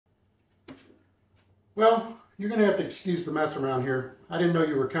Well, you're going to have to excuse the mess around here. I didn't know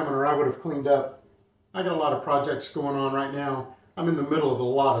you were coming or I would have cleaned up. I got a lot of projects going on right now. I'm in the middle of a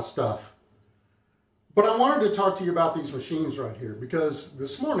lot of stuff. But I wanted to talk to you about these machines right here because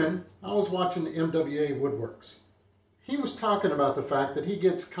this morning I was watching MWA Woodworks. He was talking about the fact that he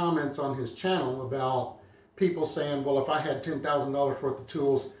gets comments on his channel about people saying, well, if I had $10,000 worth of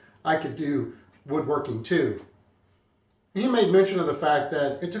tools, I could do woodworking too. He made mention of the fact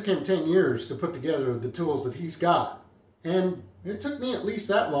that it took him 10 years to put together the tools that he's got. And it took me at least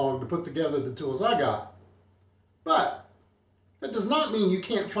that long to put together the tools I got. But that does not mean you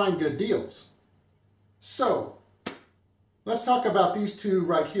can't find good deals. So let's talk about these two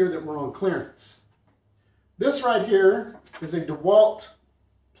right here that were on clearance. This right here is a DeWalt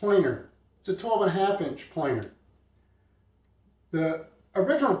planer. It's a 12.5-inch planer. The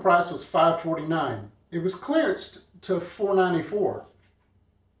original price was $549. It was clearanced to $494.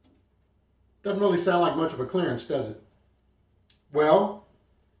 Doesn't really sound like much of a clearance, does it? Well,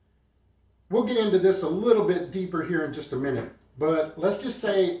 we'll get into this a little bit deeper here in just a minute, but let's just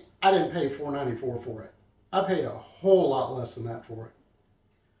say I didn't pay $494 for it. I paid a whole lot less than that for it.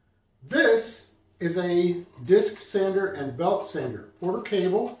 This is a disc sander and belt sander, quarter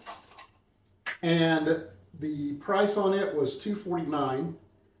cable, and the price on it was $249,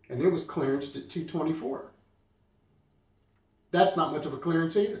 and it was clearanced at $224. That's not much of a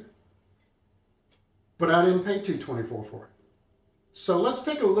clearance either. But I didn't pay $224 for it. So let's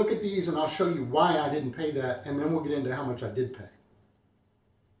take a look at these and I'll show you why I didn't pay that, and then we'll get into how much I did pay.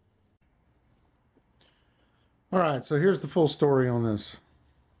 All right, so here's the full story on this.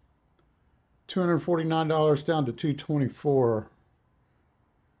 $249 down to $224.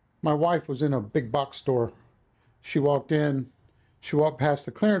 My wife was in a big box store. She walked in, she walked past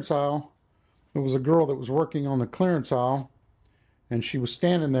the clearance aisle. There was a girl that was working on the clearance aisle, and she was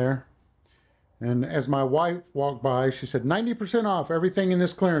standing there. And as my wife walked by, she said, 90% off everything in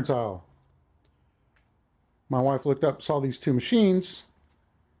this clearance aisle. My wife looked up, saw these two machines,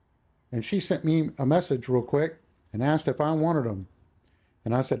 and she sent me a message real quick and asked if I wanted them.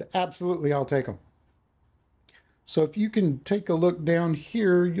 And I said, absolutely, I'll take them. So if you can take a look down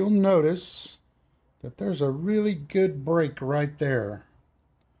here, you'll notice that there's a really good break right there.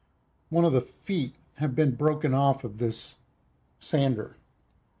 One of the feet have been broken off of this sander.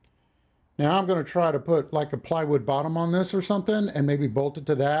 Now I'm going to try to put like a plywood bottom on this or something and maybe bolt it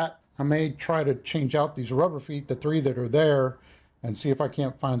to that. I may try to change out these rubber feet, the three that are there, and see if I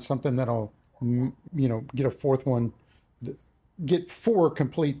can't find something that'll, get a fourth one, get four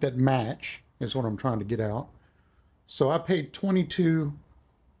complete that match is what I'm trying to get out. So I paid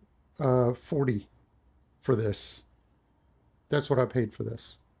 $22.40 for this. That's what I paid for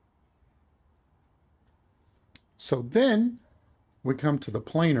this. So then we come to the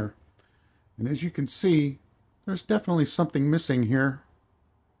planer. And as you can see, there's definitely something missing here.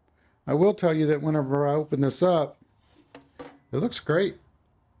 I will tell you that whenever I open this up, it looks great.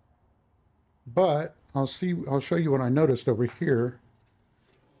 But I'll show you what I noticed over here.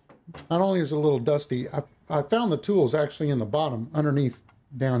 Not only is it a little dusty, I found the tools actually in the bottom, underneath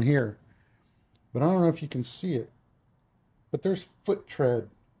down here. But I don't know if you can see it. But there's foot tread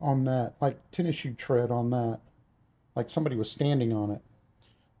on that, like tennis shoe tread on that. Like somebody was standing on it.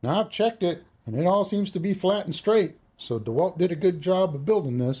 Now I've checked it, and it all seems to be flat and straight. So DeWalt did a good job of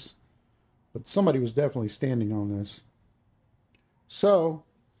building this. But somebody was definitely standing on this. So,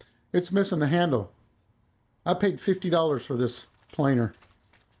 it's missing the handle. I paid $50 for this planer.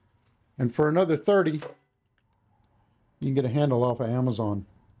 And for another $30, you can get a handle off of Amazon.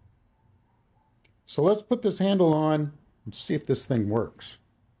 So let's put this handle on and see if this thing works.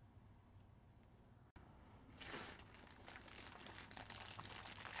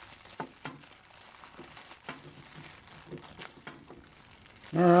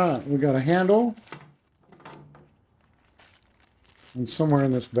 All right, we got a handle. And somewhere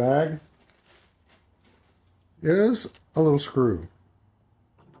in this bag is a little screw.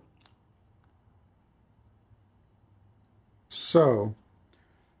 So,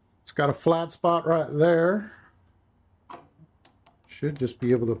 it's got a flat spot right there. Should just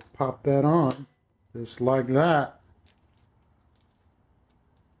be able to pop that on, just like that.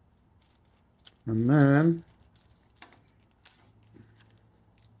 And then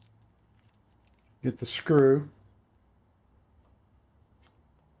get the screw.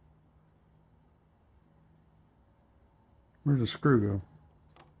 Where's the screw go?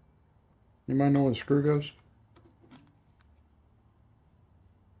 Anybody know where the screw goes?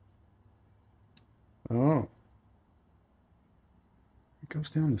 Oh. It goes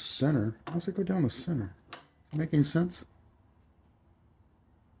down the center. How does it go down the center? Is it making sense?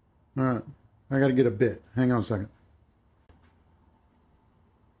 Alright. I got to get a bit. Hang on a second.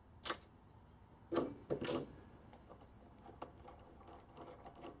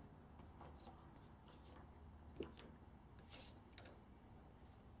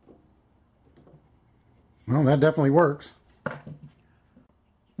 Well, that definitely works.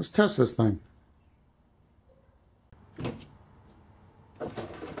 Let's test this thing.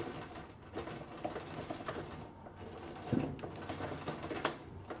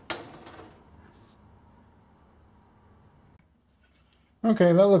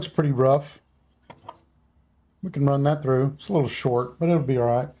 Okay, that looks pretty rough. We can run that through. It's a little short, but it'll be all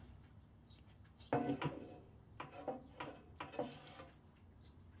right.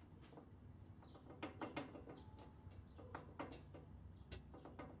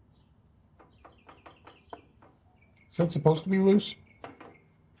 Is that supposed to be loose?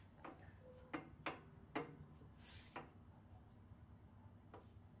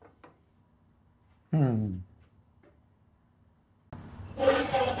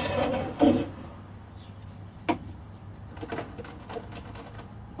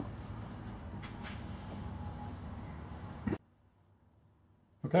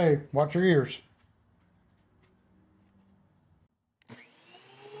 Okay, watch your ears.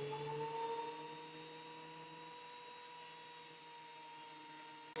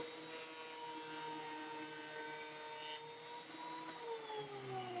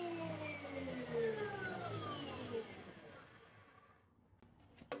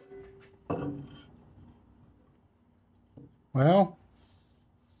 Well,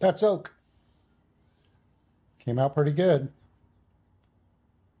 that's oak. Came out pretty good.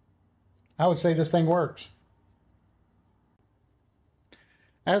 I would say this thing works.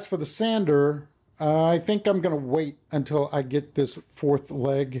 As for the sander, I think I'm going to wait until I get this fourth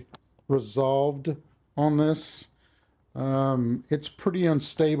leg resolved on this. It's pretty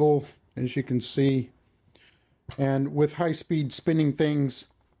unstable, as you can see. And with high-speed spinning things,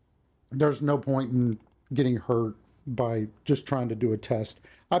 there's no point in getting hurt by just trying to do a test.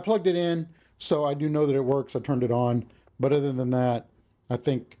 I plugged it in, so I do know that it works. I turned it on. But other than that, I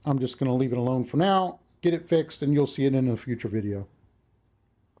think I'm just going to leave it alone for now, get it fixed, and you'll see it in a future video.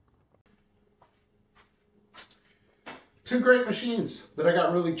 Two great machines that I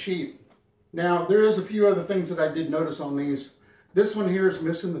got really cheap. Now, there is a few other things that I did notice on these. This one here is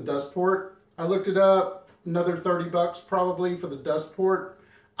missing the dust port. I looked it up, another 30 bucks probably for the dust port.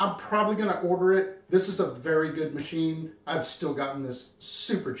 I'm probably going to order it. This is a very good machine. I've still gotten this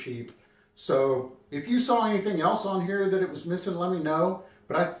super cheap. So if you saw anything else on here that it was missing, let me know.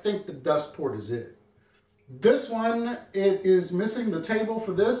 But I think the dust port is it. This one, it is missing the table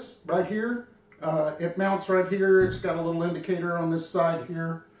for this right here. It mounts right here. It's got a little indicator on this side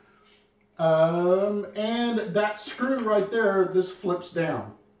here. And that screw right there, this flips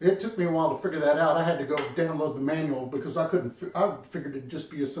down. It took me a while to figure that out. I had to go download the manual because I figured it'd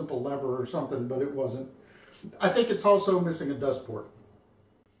just be a simple lever or something, but it wasn't. I think it's also missing a dust port.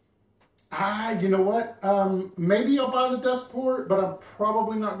 You know what? Maybe I'll buy the dust port, but I'm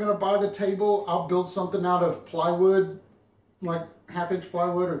probably not going to buy the table. I'll build something out of plywood, like 1/2 inch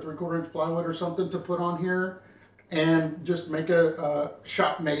plywood or 3/4 inch plywood or something to put on here, and just make a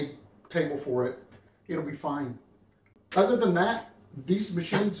shop-made table for it. It'll be fine. Other than that, these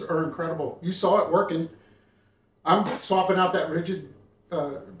machines are incredible. You saw it working. I'm swapping out that rigid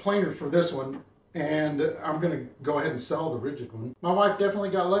planer for this one, and I'm going to go ahead and sell the rigid one. My wife definitely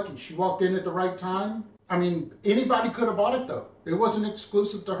got lucky. She walked in at the right time. I mean, anybody could have bought it though. It wasn't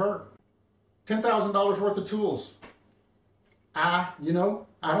exclusive to her. $10,000 worth of tools. You know,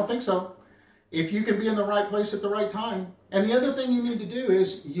 I don't think so. If you can be in the right place at the right time. And the other thing you need to do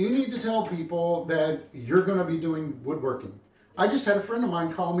is you need to tell people that you're going to be doing woodworking. I just had a friend of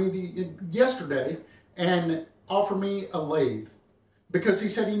mine call me yesterday and offer me a lathe because he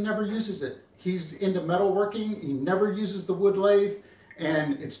said he never uses it. He's into metalworking. He never uses the wood lathe,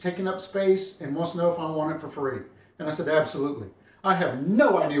 and it's taking up space and wants to know if I want it for free. And I said, absolutely. I have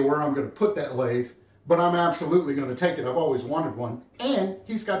no idea where I'm going to put that lathe, but I'm absolutely going to take it. I've always wanted one. And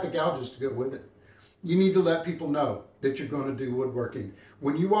he's got the gouges to go with it. You need to let people know that you're going to do woodworking.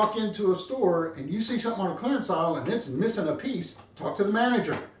 When you walk into a store and you see something on a clearance aisle and it's missing a piece, talk to the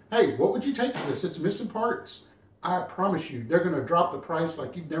manager. Hey, what would you take for this? It's missing parts. I promise you, they're going to drop the price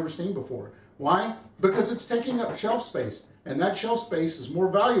like you've never seen before. Why? Because it's taking up shelf space, and that shelf space is more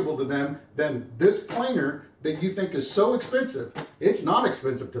valuable to them than this planer that you think is so expensive. It's not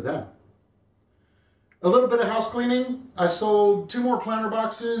expensive to them. A little bit of house cleaning. I sold 2 more planter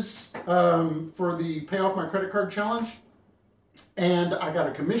boxes for the Pay Off My Credit Card Challenge. And I got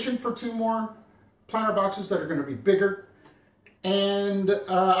a commission for 2 more planter boxes that are going to be bigger. And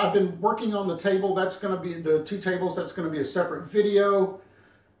I've been working on the table. That's going to be the 2 tables. That's going to be a separate video.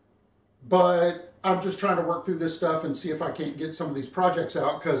 But I'm just trying to work through this stuff and see if I can't get some of these projects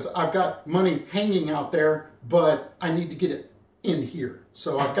out, because I've got money hanging out there, but I need to get it in here.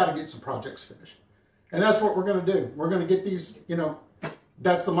 So I've got to get some projects finished. And that's what we're going to do. We're going to get these, you know,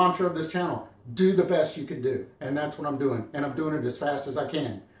 that's the mantra of this channel. Do the best you can do. And that's what I'm doing. And I'm doing it as fast as I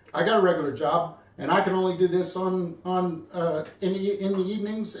can. I got a regular job, and I can only do this in the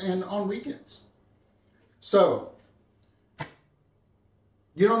evenings and on weekends. So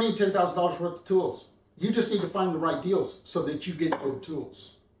you don't need $10,000 worth of tools. You just need to find the right deals so that you get good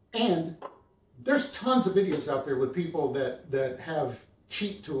tools. And there's tons of videos out there with people that have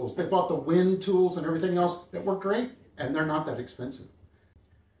cheap tools. They bought the wind tools and everything else that work great, and they're not that expensive.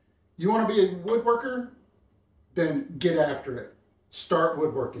 You want to be a woodworker? Then get after it. Start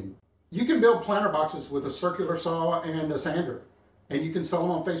woodworking. You can build planter boxes with a circular saw and a sander, and you can sell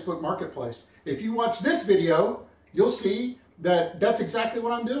them on Facebook Marketplace. If you watch this video, you'll see that that's exactly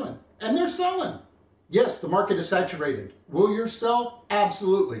what I'm doing. And they're selling. Yes, the market is saturated. Will yours sell?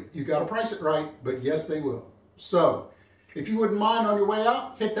 Absolutely. You got to price it right, but yes, they will. So, if you wouldn't mind, on your way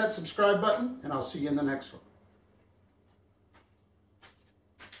out, hit that subscribe button, and I'll see you in the next one.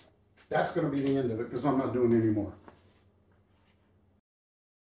 That's going to be the end of it, because I'm not doing any more.